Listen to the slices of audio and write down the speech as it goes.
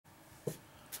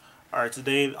Alright,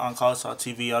 today on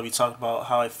Collegetalktv, I'll be talking about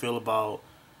how I feel about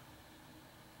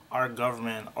our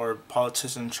government or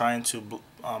politicians trying to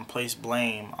place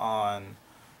blame on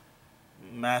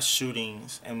mass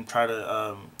shootings and try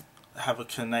to have a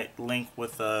connect link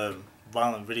with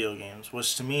violent video games,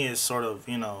 which to me is sort of,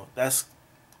 that's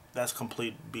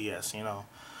complete BS.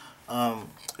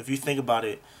 If you think about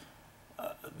it,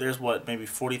 there's what, maybe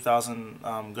 40,000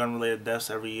 gun-related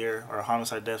deaths every year, or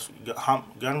homicide deaths,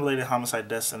 gun-related homicide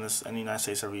deaths in the United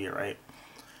States every year, right?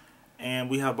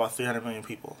 And we have about 300 million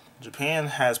people. Japan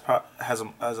has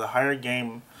a higher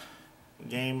gamer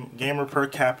per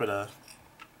capita,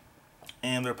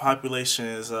 and their population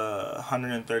is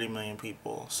 130 million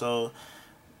people. So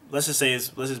let's just say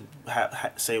say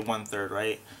 1/3,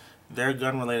 right? Their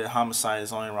gun-related homicide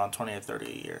is only around 20 or 30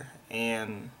 a year,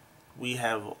 and we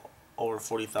have over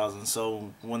 40,000.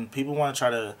 So when people want to try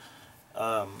to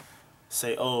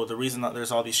say, oh, the reason that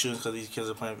there's all these shootings because these kids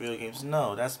are playing video games,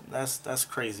 no, that's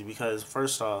crazy. Because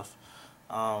first off,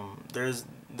 there's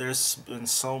been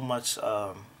so much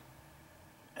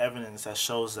evidence that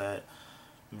shows that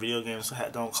video games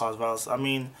don't cause violence. I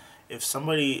mean, if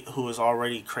somebody who is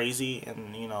already crazy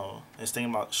and is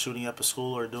thinking about shooting up a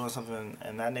school or doing something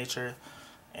in that nature,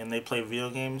 and they play video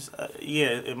games, yeah,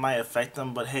 it might affect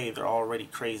them, but hey, they're already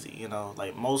crazy.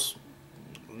 Like most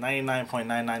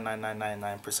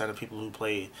 99.99999% of people who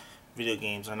play video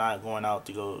games are not going out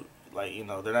to go, they're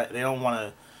not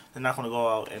going to go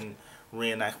out and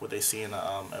reenact what they see in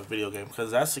a video game.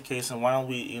 Because that's the case, and why don't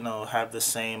we have the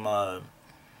same why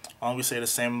don't we say the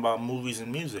same about movies and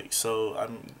music? So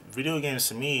video games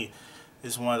to me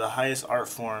is one of the highest art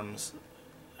forms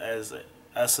as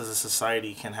us as a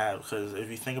society can have. Because if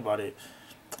you think about it,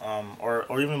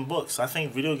 or even books, I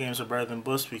think video games are better than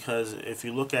books. Because if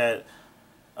you look at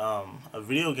a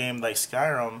video game like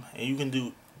Skyrim,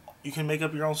 and you can make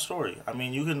up your own story. I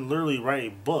mean, you can literally write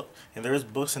a book, and there's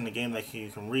books in the game that you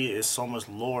can read. It's so much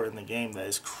lore in the game that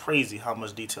is crazy how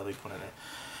much detail they put in it.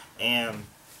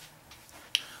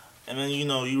 And then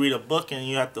you read a book and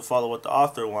you have to follow what the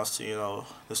author wants to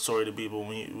the story to be. But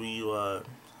when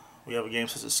we have a game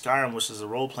such as Skyrim, which is a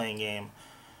role-playing game,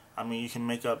 I mean, you can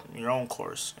make up your own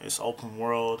course. It's open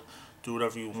world, do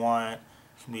whatever you want.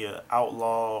 You can be an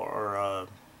outlaw or a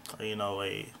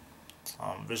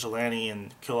vigilante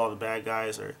and kill all the bad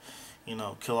guys, or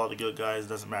kill all the good guys. It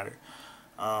doesn't matter.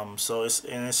 So it's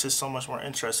just so much more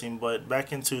interesting. But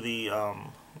back into the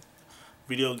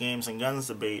video games and guns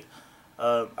debate.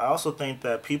 I also think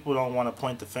that people don't want to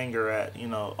point the finger at,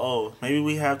 oh, maybe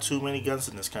we have too many guns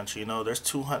in this country.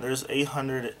 There's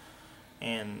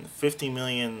 850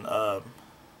 million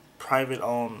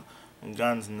private-owned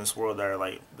guns in this world that are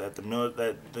that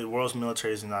the world's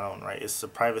military does not own. Right? It's the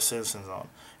private citizens own.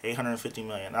 850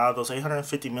 million. Out of those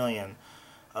 850 million,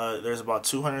 there's about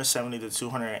 270 to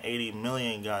 280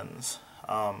 million guns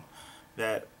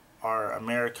that are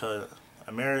that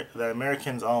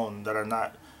Americans own that are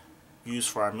not used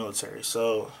for our military.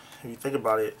 So if you think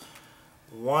about it,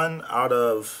 9 out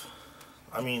of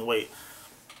every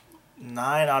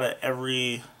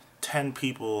 10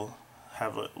 people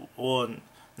have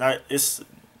it's a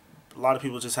lot of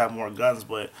people just have more guns,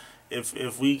 but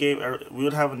if we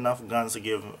would have enough guns to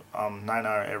give 9 out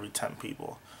of every 10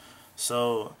 people.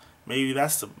 So maybe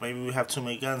we have too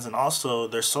many guns. And also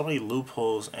there's so many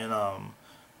loopholes in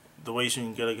the ways you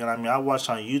can get a gun. I mean, I watched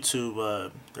on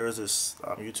YouTube, there's this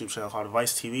YouTube channel called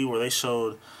Vice TV where they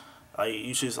showed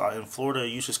in Florida,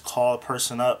 you just call a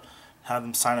person up, have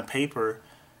them sign a paper,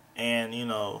 and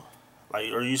or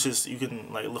you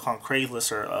can look on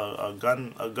Craigslist or a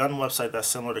gun website that's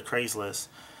similar to Craigslist,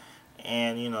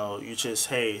 and you just,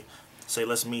 hey, say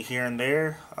let's meet here and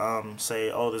there, say,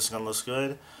 oh, this gun looks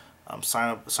good,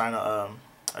 sign a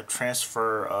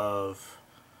transfer of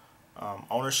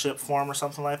ownership form or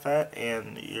something like that,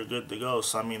 and you're good to go.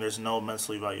 So I mean, there's no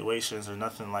mental evaluations or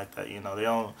nothing like that. They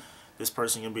don't. This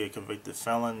person can be a convicted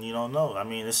felon. You don't know. I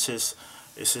mean, it's just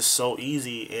so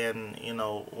easy. And when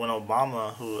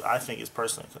Obama, who I think is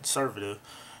personally conservative,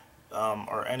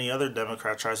 or any other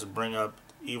Democrat tries to bring up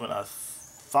even a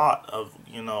thought of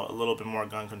a little bit more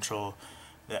gun control,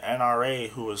 the NRA,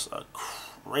 who is a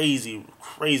crazy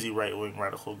right-wing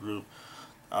radical group,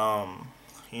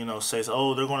 says,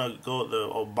 oh, they're going to go, the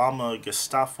Obama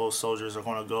Gestapo soldiers are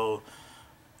going to go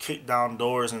kick down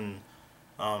doors and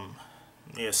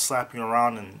slap you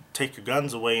around and take your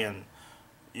guns away, and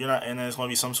and then there's going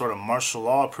to be some sort of martial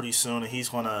law pretty soon, and he's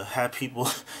going to have people,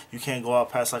 you can't go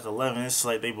out past 11. It's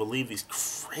like they believe these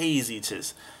crazy I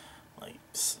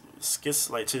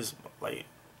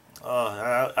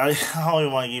don't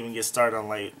even want to even get started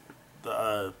on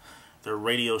the their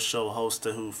radio show hosts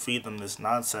who feed them this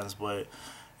nonsense. But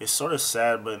it's sort of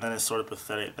sad, but then it's sort of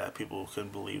pathetic that people can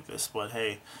believe this. But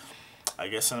hey, I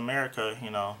guess in America,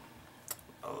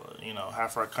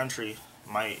 half our country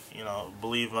might,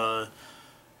 believe the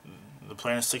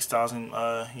planet's 6,000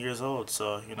 years old.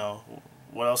 So,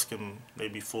 what else can they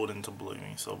be fooled into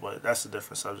believing? So, but that's a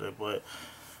different subject.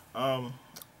 Um,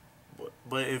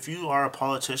 but if you are a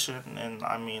politician, and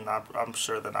I mean, I'm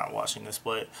sure they're not watching this,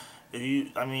 but if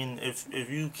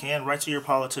you can, write to your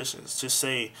politicians, just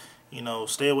say,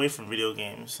 stay away from video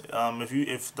games.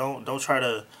 If don't try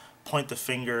to point the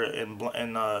finger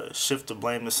and shift the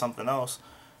blame to something else.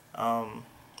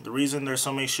 The reason there's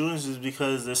so many shootings is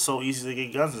because it's so easy to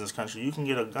get guns in this country. You can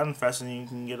get a gun faster than you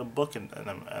can get a book in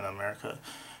America.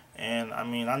 And I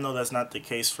mean, I know that's not the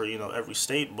case for every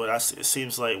state, but it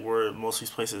seems like where most of these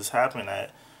places happen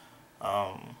at.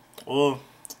 Well,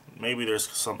 maybe there's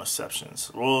some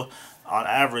exceptions. Well, on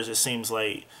average, it seems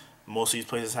like most of these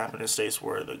places happen in states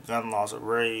where the gun laws are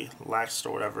very lax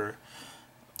or whatever.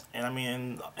 And I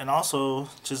mean, and also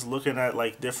just looking at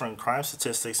like different crime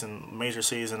statistics in major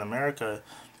cities in America.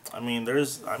 I mean, there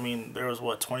was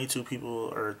what, 22 people,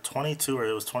 or 22, or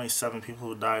it was 27 people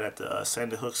who died at the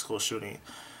Sandy Hook school shooting.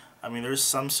 I mean, there's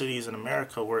some cities in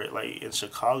America where, like in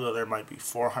Chicago, there might be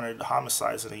 400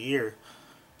 homicides in a year,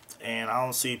 and I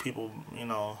don't see people, I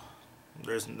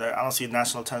don't see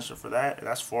national attention for that. And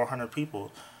that's 400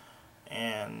 people,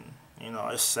 and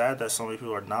it's sad that so many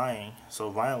people are dying so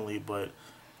violently, but.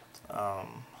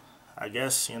 I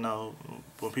guess,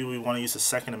 when people want to use the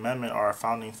Second Amendment or our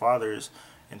founding fathers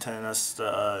intending us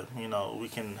to, we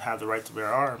can have the right to bear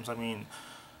arms. I mean,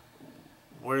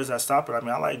 where does that stop it? I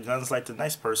mean, I like guns like the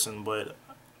next person, but,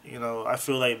 I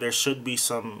feel like there should be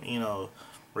some,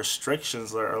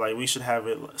 restrictions, or like we should have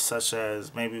it such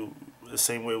as maybe the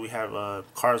same way we have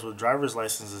cars with driver's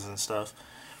licenses and stuff.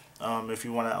 If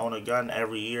you want to own a gun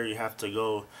every year, you have to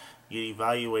go get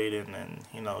evaluated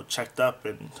and checked up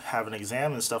and have an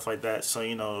exam and stuff like that, so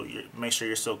make sure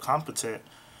you're still competent.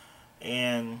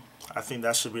 And I think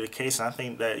that should be the case. And I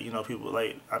think that people,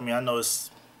 like, I mean, I know it's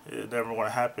never going to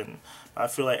happen, but I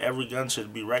feel like every gun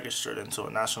should be registered into a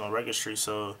national registry,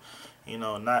 so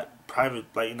not private,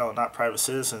 like, not private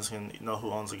citizens can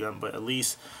who owns a gun, but at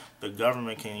least the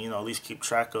government can at least keep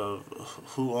track of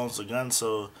who owns the gun,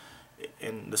 so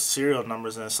in the serial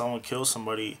numbers, and if someone kills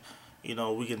somebody,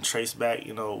 we can trace back,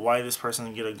 why this person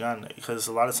didn't get a gun. Because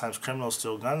a lot of times criminals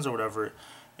steal guns or whatever,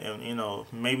 and,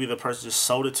 maybe the person just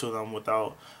sold it to them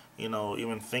without,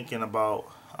 even thinking about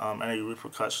any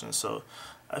repercussions. So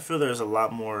I feel there's a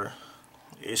lot more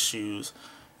issues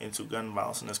into gun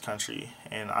violence in this country,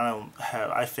 and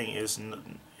I think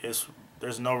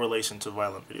there's no relation to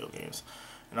violent video games.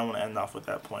 And I want to end off with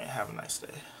that point. Have a nice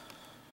day.